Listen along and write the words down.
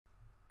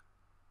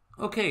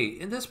Okay,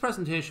 in this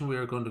presentation we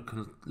are going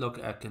to look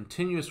at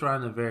continuous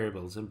random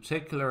variables, in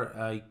particular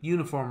a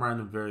uniform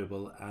random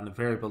variable and a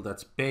variable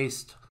that's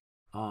based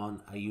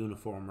on a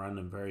uniform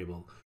random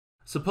variable.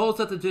 Suppose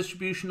that the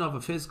distribution of a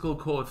physical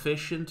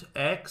coefficient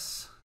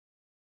x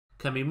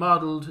can be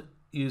modeled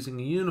using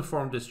a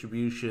uniform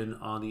distribution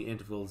on the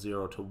interval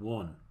 0 to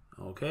 1.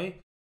 Okay?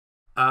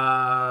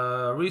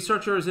 A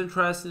researcher is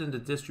interested in the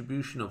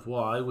distribution of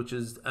y, which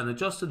is an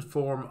adjusted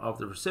form of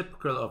the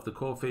reciprocal of the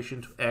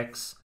coefficient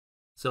x.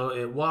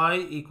 So y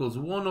equals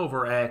 1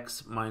 over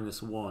x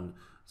minus 1.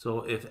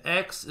 So if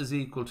x is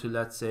equal to,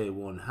 let's say,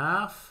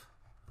 1/2,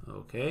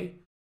 okay,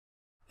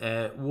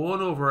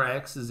 1 over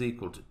x is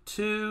equal to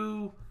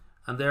 2,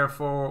 and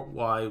therefore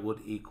y would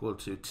equal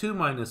to 2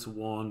 minus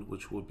 1,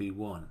 which would be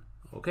 1.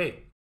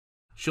 Okay.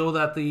 Show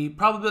that the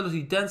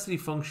probability density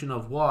function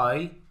of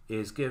y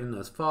is given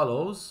as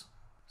follows.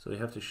 So you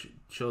have to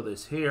show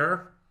this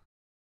here.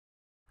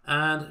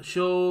 And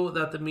show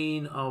that the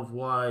mean of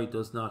y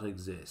does not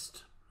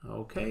exist.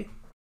 Okay,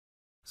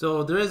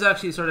 so there is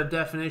actually a sort of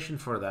definition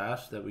for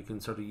that we can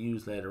sort of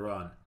use later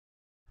on.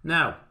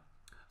 Now,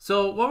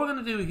 so what we're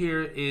going to do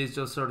here is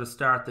just sort of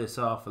start this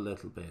off a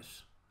little bit.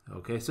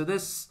 Okay, so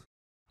this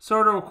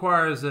sort of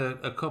requires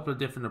a couple of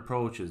different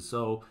approaches.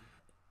 So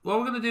what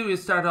we're going to do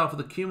is start off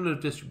with the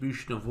cumulative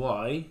distribution of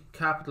y,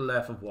 capital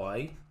F of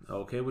y,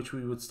 okay, which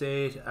we would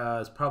state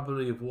as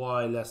probability of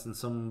y less than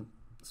some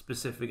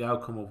specific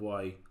outcome of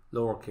y,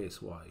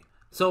 lowercase y.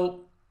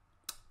 So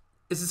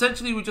it's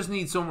essentially we just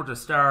need somewhere to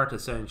start,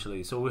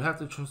 essentially. So we have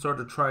to sort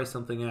of try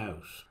something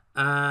out.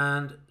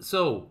 And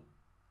so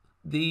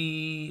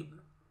the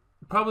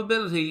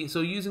probability,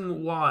 so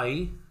using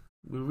y,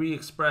 we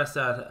re-express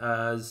that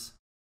as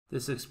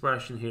this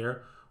expression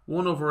here.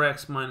 1 over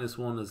x minus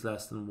 1 is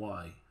less than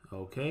y.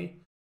 Okay?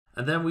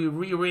 And then we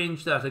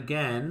rearrange that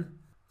again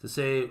to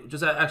say,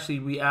 just actually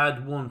we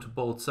add 1 to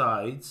both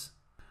sides.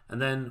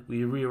 And then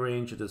we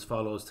rearrange it as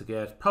follows to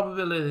get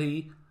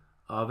probability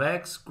of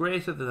x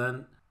greater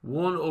than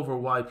 1 over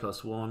y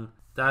plus 1,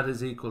 that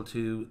is equal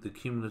to the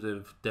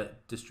cumulative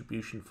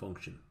distribution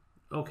function.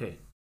 Okay,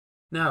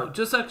 now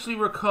just actually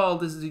recall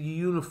this is a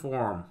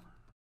uniform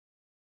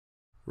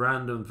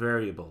random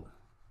variable.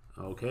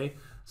 Okay,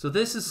 so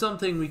this is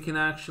something we can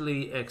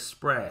actually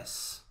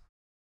express.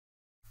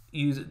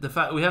 Use the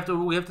fact we have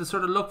to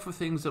sort of look for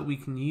things that we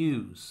can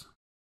use,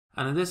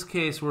 and in this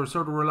case we're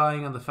sort of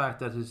relying on the fact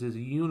that it is a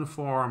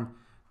uniform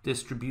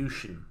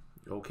distribution.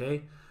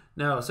 Okay.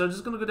 Now, so I'm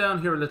just going to go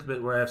down here a little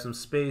bit where I have some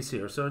space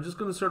here. So I'm just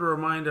going to sort of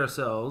remind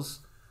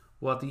ourselves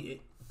what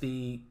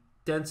the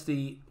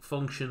density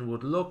function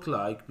would look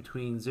like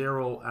between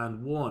 0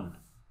 and 1.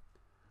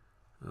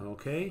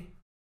 Okay.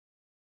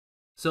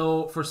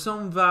 So for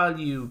some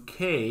value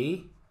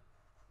k,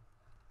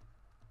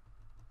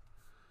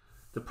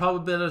 the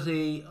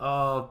probability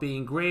of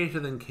being greater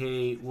than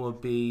k would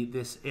be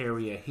this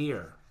area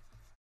here.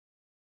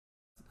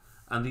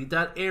 And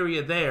that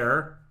area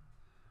there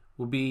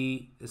will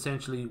be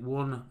essentially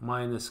 1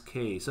 minus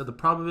k. So the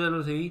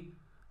probability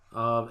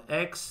of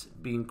x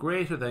being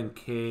greater than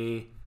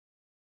k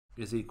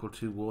is equal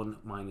to 1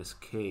 minus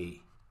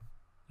k.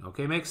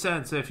 Okay, makes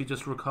sense if you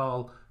just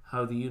recall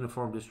how the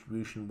uniform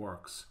distribution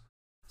works.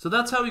 So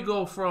that's how we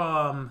go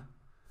from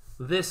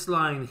this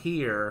line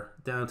here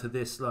down to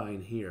this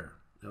line here.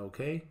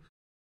 Okay,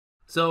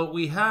 so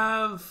we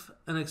have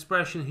an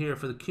expression here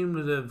for the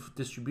cumulative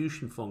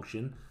distribution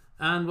function.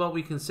 And what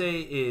we can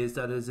say is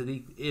that it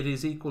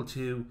is equal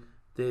to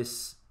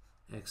this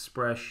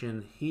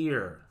expression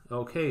here.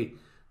 Okay,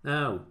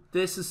 now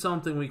this is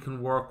something we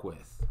can work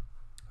with.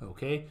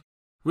 Okay,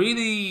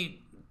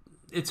 really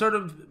it sort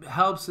of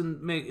helps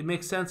and it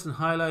makes sense and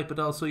highlight, but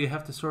also you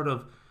have to sort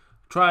of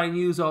try and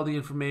use all the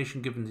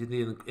information given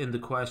to in the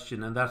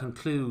question, and that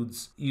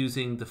includes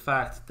using the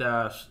fact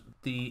that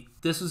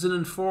this is an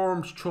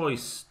informed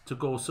choice to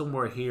go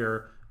somewhere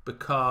here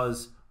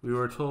because we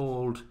were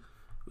told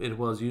it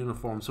was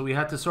uniform. So we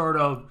had to sort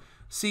of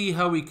see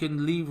how we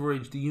can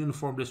leverage the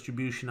uniform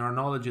distribution, our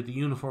knowledge of the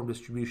uniform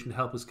distribution, to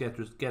help us get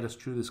us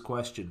through this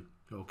question.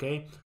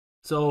 Okay,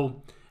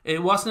 so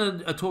it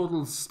wasn't a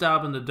total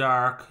stab in the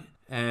dark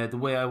the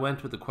way I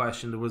went with the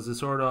question. There was a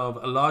sort of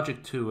a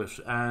logic to it,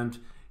 and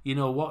you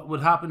know what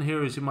would happen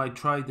here is you might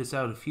try this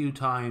out a few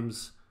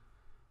times.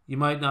 You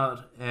might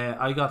not.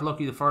 I got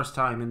lucky the first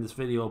time in this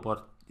video,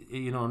 but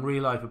you know in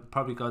real life it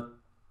probably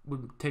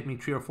would take me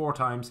 3 or 4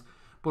 times.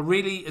 But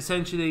really,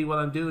 essentially, what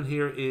I'm doing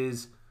here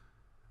is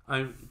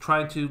I'm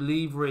trying to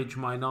leverage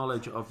my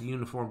knowledge of the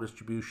uniform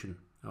distribution,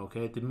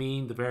 okay? The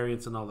mean, the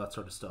variance, and all that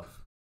sort of stuff.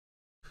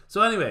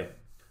 So anyway,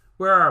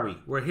 where are we?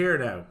 We're here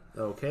now,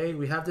 okay?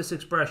 We have this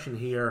expression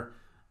here,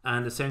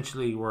 and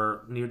essentially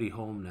we're nearly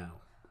home now.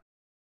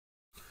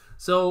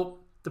 So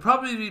the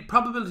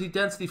probability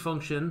density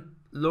function,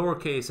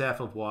 lowercase f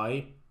of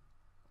y,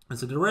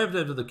 is a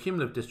derivative of the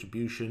cumulative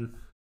distribution.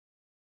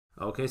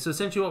 Okay, so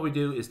essentially what we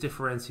do is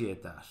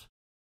differentiate that.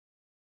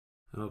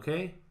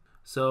 Okay,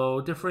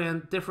 so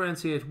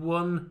differentiate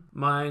 1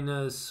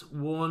 minus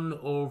 1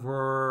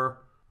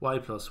 over y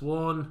plus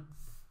 1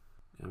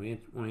 And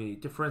we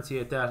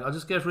differentiate that. I'll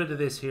just get rid of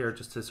this here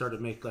just to sort of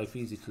make life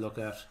easy to look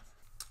at.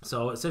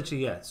 So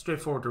essentially, yeah,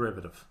 straightforward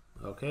derivative.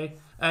 Okay.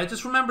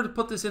 Just remember to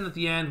put this in at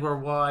the end where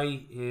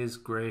y is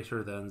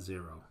greater than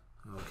 0.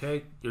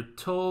 Okay. You're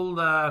told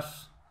that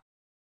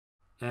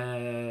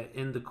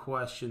in the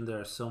question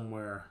there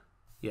somewhere.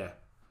 Yeah.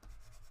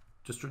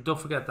 Just don't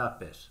forget that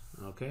bit.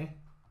 Okay.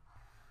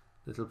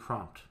 Little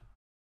prompt.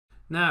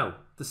 Now,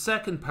 the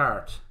second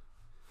part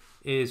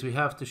is we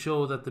have to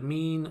show that the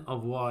mean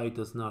of y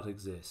does not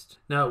exist.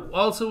 Now,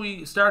 also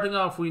starting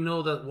off, we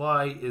know that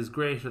y is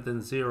greater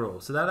than 0.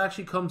 So that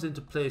actually comes into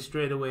play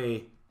straight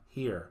away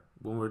here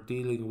when we're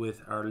dealing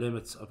with our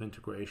limits of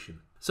integration.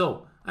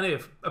 So,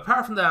 anyway,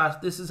 apart from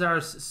that, this is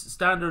our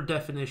standard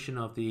definition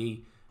of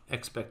the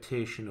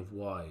expectation of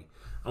y.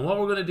 And what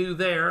we're going to do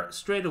there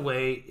straight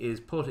away is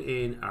put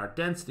in our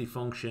density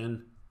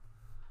function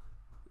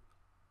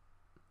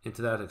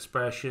into that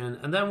expression.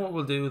 And then what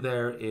we'll do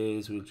there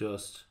is we'll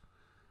just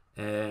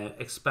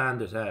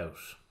expand it out.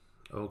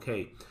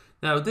 Okay.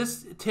 Now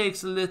this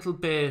takes a little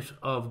bit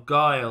of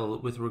guile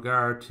with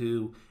regard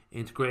to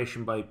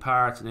integration by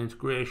parts and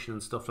integration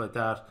and stuff like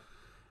that.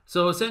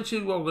 So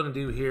essentially what we're going to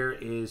do here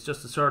is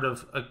just to sort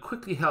of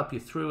quickly help you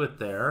through it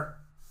there.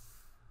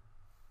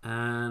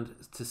 And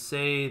to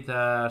say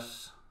that,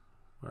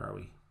 where are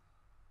we?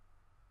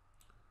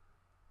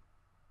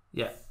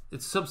 Yeah,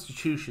 it's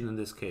substitution in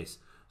this case.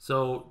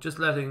 So just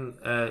letting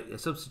a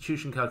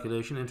substitution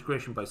calculation,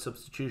 integration by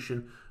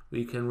substitution,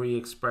 we can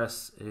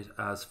re-express it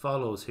as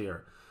follows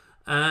here.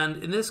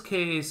 And in this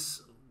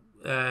case,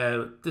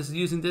 this is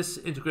using this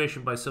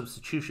integration by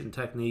substitution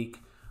technique,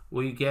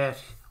 what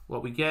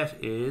we get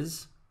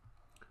is,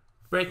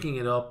 breaking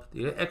it up,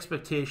 the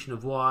expectation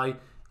of y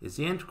is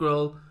the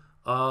integral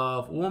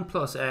of 1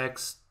 plus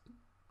x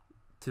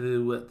to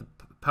the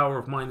power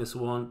of minus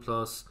 1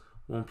 plus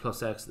 1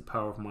 plus x to the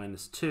power of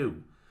minus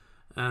 2.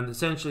 And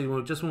essentially,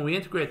 when we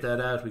integrate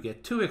that out, we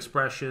get two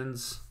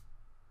expressions.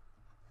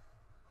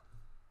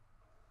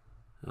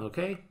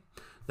 Okay.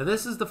 Now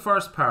this is the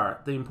first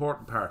part, the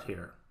important part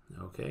here.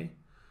 Okay.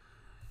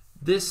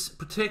 This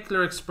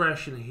particular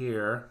expression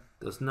here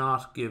does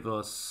not give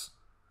us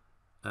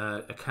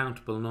a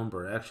countable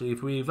number. Actually,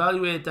 if we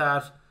evaluate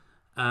that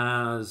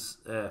as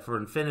for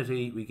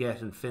infinity, we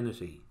get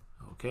infinity.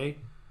 Okay.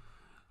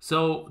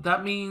 So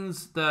that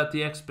means that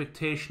the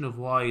expectation of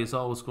y is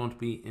always going to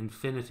be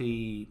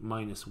infinity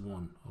minus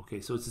 1. Okay,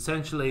 so it's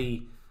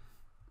essentially,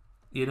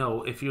 you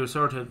know, if you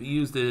sort of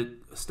use the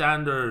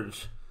standard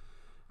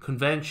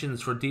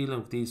conventions for dealing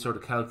with these sort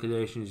of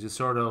calculations, you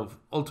sort of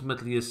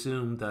ultimately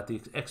assume that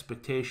the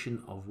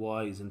expectation of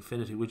y is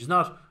infinity, which is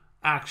not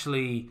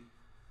actually,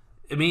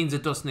 it means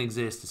it doesn't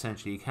exist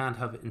essentially. You can't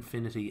have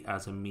infinity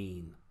as a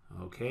mean.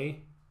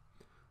 Okay,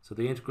 so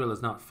the integral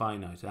is not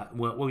finite.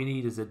 What we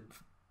need is a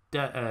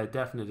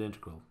definite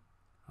integral.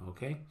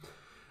 Okay,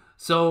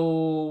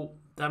 so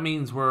that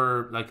means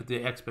we're like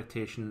the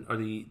expectation, or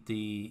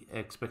the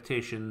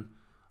expectation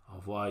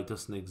of y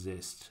doesn't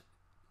exist.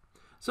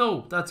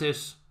 So that's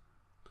it.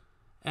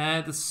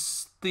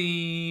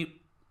 The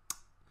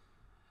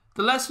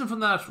lesson from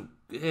that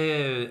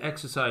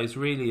exercise,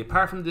 really,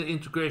 apart from the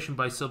integration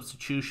by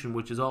substitution,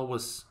 which is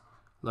always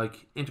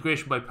like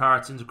integration by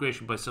parts,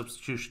 integration by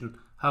substitution,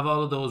 have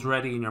all of those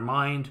ready in your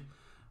mind.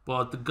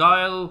 But the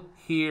guile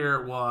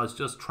here was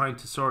just trying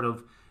to sort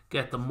of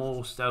get the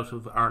most out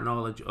of our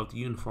knowledge of the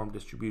uniform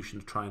distribution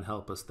to try and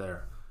help us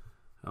there.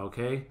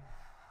 Okay,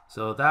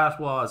 so that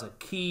was a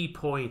key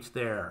point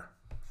there,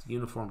 the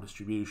uniform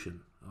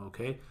distribution.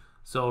 Okay,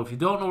 so if you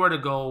don't know where to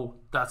go,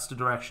 that's the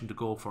direction to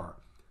go for.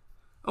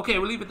 Okay,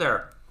 we'll leave it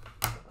there.